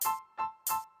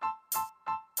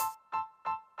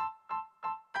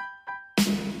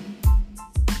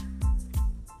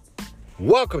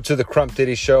Welcome to the Crump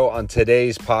Diddy Show. On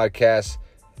today's podcast,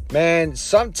 man,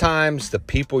 sometimes the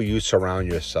people you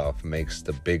surround yourself makes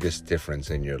the biggest difference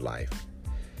in your life.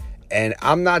 And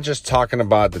I'm not just talking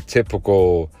about the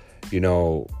typical,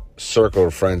 circle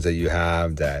of friends that you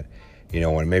have that,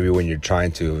 when you're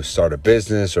trying to start a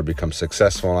business or become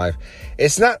successful in life.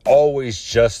 It's not always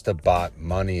just about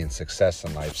money and success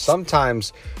in life.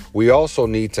 Sometimes we also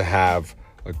need to have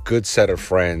a good set of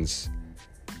friends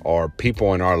or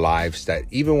people in our lives that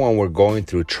even when we're going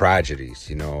through tragedies,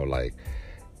 you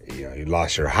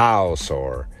lost your house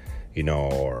or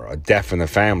a death in the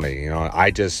family,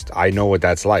 I know what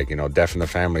that's like. Death in the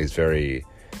family is very,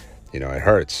 it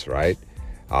hurts, right?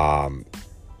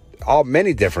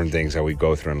 Many different things that we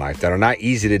go through in life that are not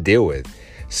easy to deal with.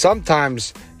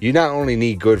 Sometimes you not only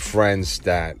need good friends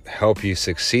that help you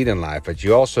succeed in life, but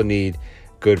you also need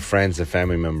good friends and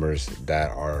family members that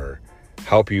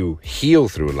help you heal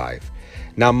through life.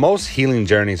 Now, most healing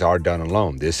journeys are done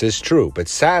alone. This is true. But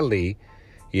sadly,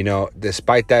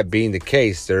 despite that being the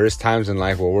case, there is times in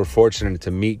life where we're fortunate to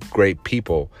meet great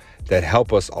people that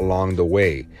help us along the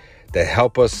way, that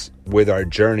help us with our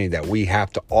journey that we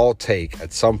have to all take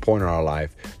at some point in our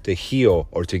life to heal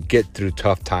or to get through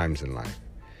tough times in life.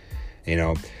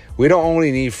 We don't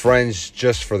only need friends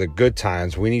just for the good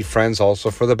times. We need friends also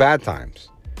for the bad times.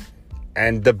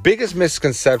 And the biggest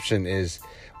misconception is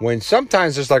when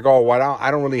sometimes it's like, I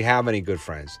don't really have any good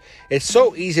friends. It's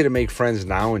so easy to make friends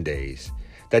nowadays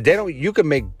that you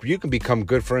can become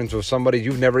good friends with somebody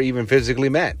you've never even physically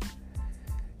met.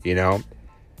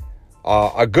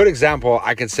 A good example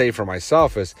I can say for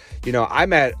myself is, I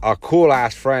met a cool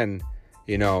ass friend.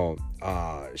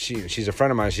 She's a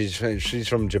friend of mine. She's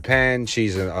from Japan.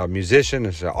 She's a musician.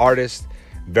 She's an artist,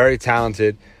 very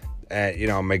talented.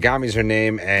 Megami's her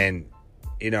name. And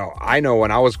I know when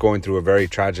I was going through a very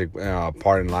tragic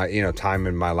part in life, time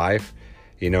in my life,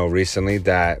 recently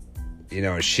that,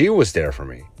 she was there for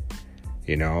me,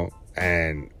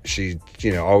 and she,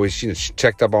 always, she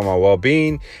checked up on my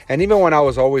well-being. And even when I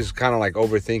was always kind of like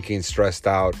overthinking, stressed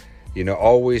out,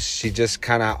 she just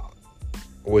kind of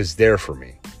was there for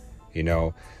me.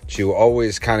 She will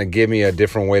always kind of give me a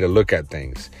different way to look at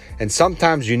things. And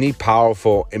sometimes you need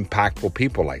powerful, impactful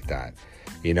people like that.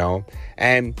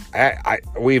 And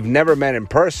we've never met in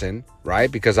person,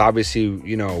 right? Because obviously,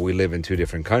 we live in two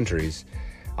different countries.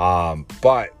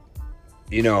 But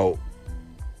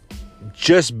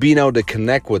just being able to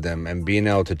connect with them and being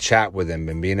able to chat with them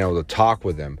and being able to talk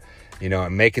with them,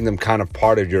 and making them kind of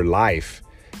part of your life,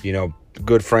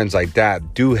 good friends like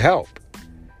that do help.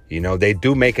 They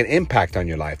do make an impact on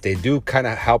your life. They do kind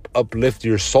of help uplift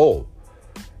your soul.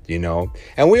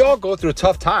 And we all go through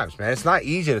tough times, man. It's not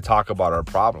easy to talk about our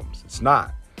problems. It's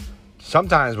not.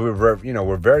 Sometimes we're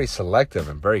very selective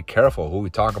and very careful who we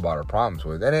talk about our problems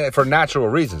with, and for natural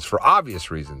reasons, for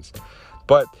obvious reasons.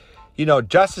 But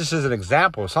just as an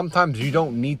example, sometimes you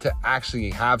don't need to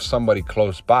actually have somebody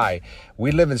close by.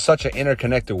 We live in such an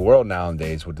interconnected world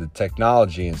nowadays with the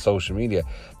technology and social media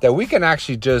that we can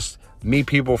actually just meet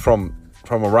people from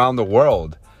around the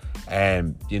world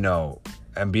and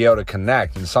be able to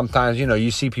connect. And sometimes,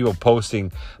 you see people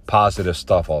posting positive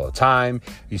stuff all the time.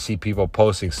 You see people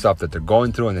posting stuff that they're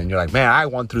going through, and then you're like, man, I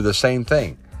went through the same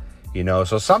thing.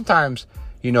 So sometimes,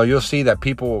 you'll see that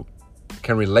people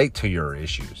can relate to your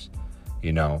issues.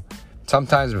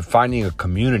 Sometimes finding a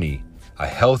community, a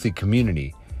healthy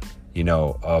community,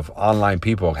 of online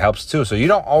people helps too. So you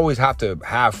don't always have to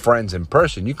have friends in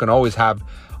person. You can always have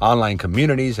online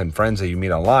communities and friends that you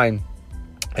meet online.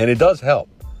 And it does help.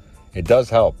 It does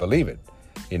help, believe it,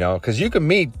 because you can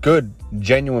meet good,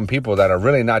 genuine people that are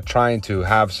really not trying to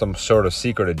have some sort of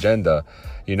secret agenda.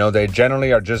 They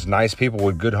generally are just nice people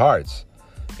with good hearts,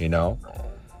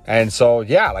 And so,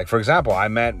 yeah, like, for example, I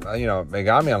met,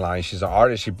 Megami online. She's an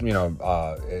artist. She,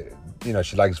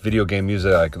 she likes video game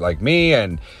music like me.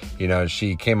 And,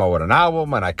 she came out with an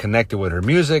album and I connected with her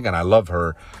music and I love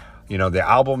her, the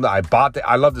album that I bought.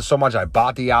 I loved it so much. I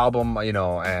bought the album,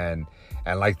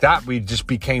 and like that, we just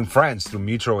became friends through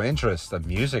mutual interest of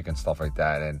music and stuff like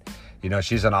that. And,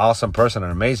 she's an awesome person, an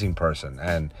amazing person,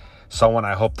 and someone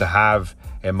I hope to have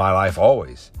in my life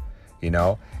always,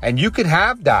 and you can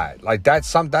have that. Like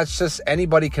that's just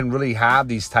anybody can really have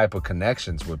these type of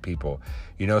connections with people,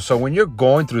 so when you're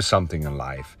going through something in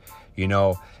life,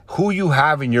 who you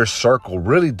have in your circle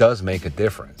really does make a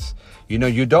difference.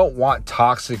 You don't want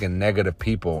toxic and negative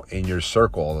people in your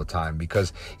circle all the time,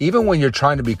 because even when you're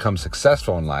trying to become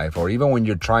successful in life, or even when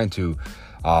you're trying to,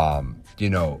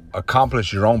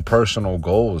 accomplish your own personal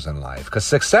goals in life, because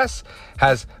success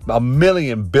has a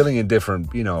million billion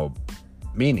different,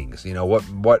 meanings. You know,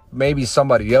 what maybe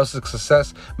somebody else's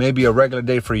success may be a regular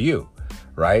day for you,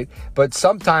 right? But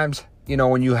sometimes, you know,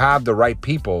 when you have the right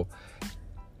people,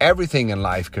 everything in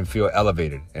life can feel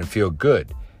elevated and feel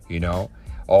good, you know,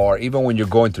 or even when you're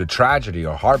going through tragedy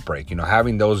or heartbreak, you know,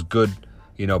 having those good,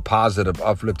 you know, positive,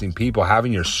 uplifting people,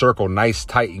 having your circle nice,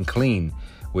 tight, and clean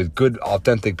with good,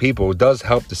 authentic people does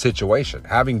help the situation.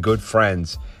 Having good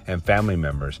friends and family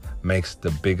members makes the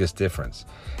biggest difference.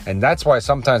 And that's why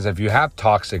sometimes if you have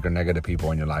toxic or negative people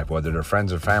in your life, whether they're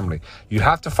friends or family, you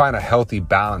have to find a healthy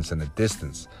balance and a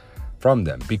distance from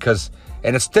them.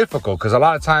 And it's difficult because a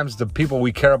lot of times the people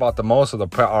we care about the most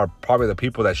are probably the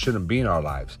people that shouldn't be in our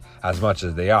lives as much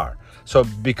as they are. So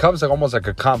it becomes almost like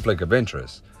a conflict of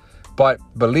interest. But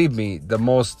believe me, the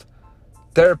most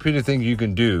therapeutic thing you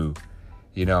can do,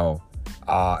 you know,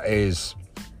 is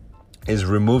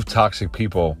remove toxic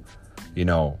people, you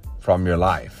know, from your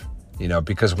life, you know,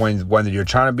 because when you're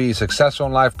trying to be successful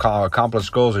in life, accomplish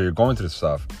goals, or you're going through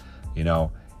stuff, you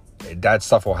know, that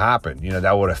stuff will happen, you know,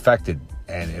 that would affect it,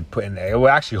 and it will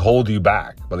actually hold you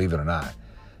back, believe it or not,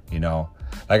 you know.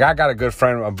 Like I got a good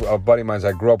friend, a buddy of mine,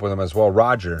 I grew up with him as well,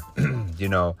 Roger. You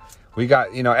know, we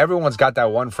got, you know, everyone's got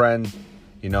that one friend,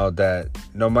 you know, that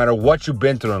no matter what you've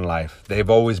been through in life, they've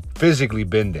always physically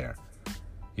been there.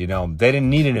 You know, they didn't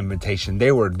need an invitation.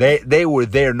 They were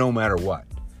there no matter what,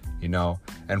 you know.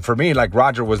 And for me, like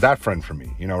Roger was that friend for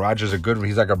me. You know, Roger's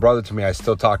he's like a brother to me. I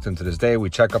still talk to him to this day. We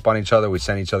check up on each other. We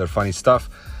send each other funny stuff,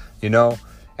 you know.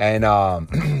 And,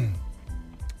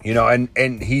 you know,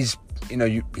 and he's, you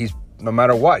know, he's, no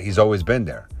matter what, he's always been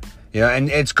there, you know. And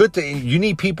it's good you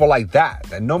need people like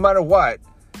that. And no matter what,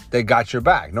 they got your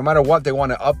back. No matter what, they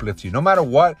want to uplift you. No matter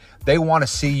what, they want to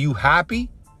see you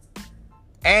happy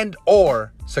and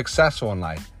or successful in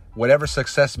life. Whatever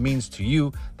success means to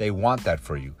you, they want that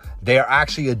for you. They are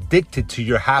actually addicted to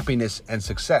your happiness and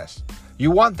success.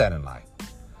 You want that in life,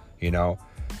 you know.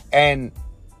 And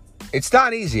it's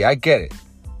not easy. I get it.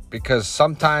 Because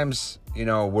sometimes, you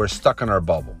know, we're stuck in our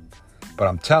bubble. But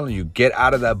I'm telling you, get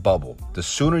out of that bubble. The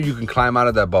sooner you can climb out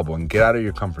of that bubble and get out of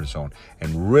your comfort zone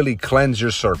and really cleanse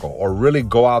your circle, or really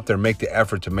go out there and make the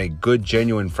effort to make good,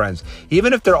 genuine friends,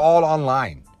 even if they're all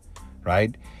online,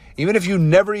 right? Even if you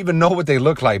never even know what they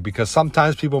look like, because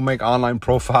sometimes people make online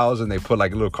profiles and they put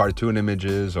like little cartoon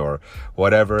images or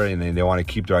whatever, and they want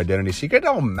to keep their identity secret. It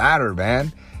don't matter,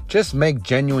 man. Just make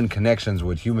genuine connections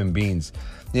with human beings.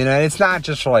 You know, and it's not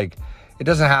just like, it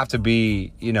doesn't have to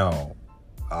be, you know,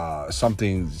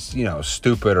 something, you know,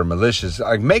 stupid or malicious.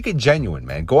 Like, make it genuine,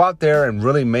 man. Go out there and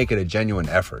really make it a genuine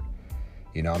effort.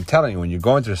 You know, I'm telling you, when you're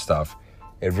going through stuff,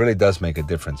 it really does make a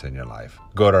difference in your life,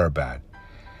 good or bad.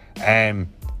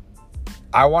 And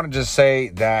I want to just say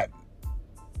that,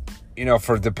 you know,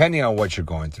 for depending on what you're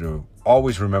going through,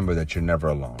 always remember that you're never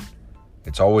alone.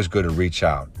 It's always good to reach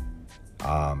out,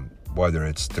 whether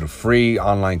it's through free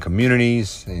online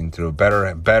communities and through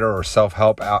better or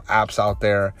self-help apps out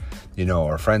there, you know,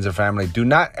 or friends and family. Do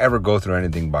not ever go through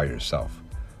anything by yourself.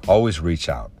 Always reach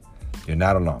out. You're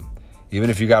not alone. Even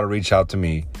if you got to reach out to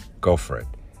me, go for it.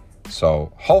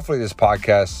 So hopefully this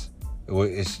podcast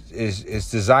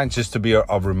is designed just to be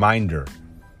a reminder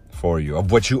for you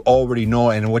of what you already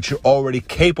know and what you're already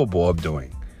capable of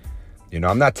doing. You know,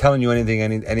 I'm not telling you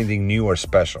anything new or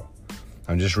special.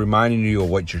 I'm just reminding you of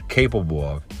what you're capable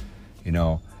of, you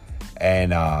know,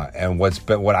 and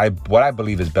what I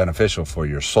believe is beneficial for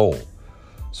your soul.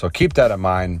 So keep that in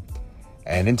mind.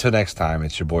 And until next time,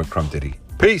 it's your boy Crump Diddy.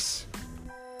 Peace.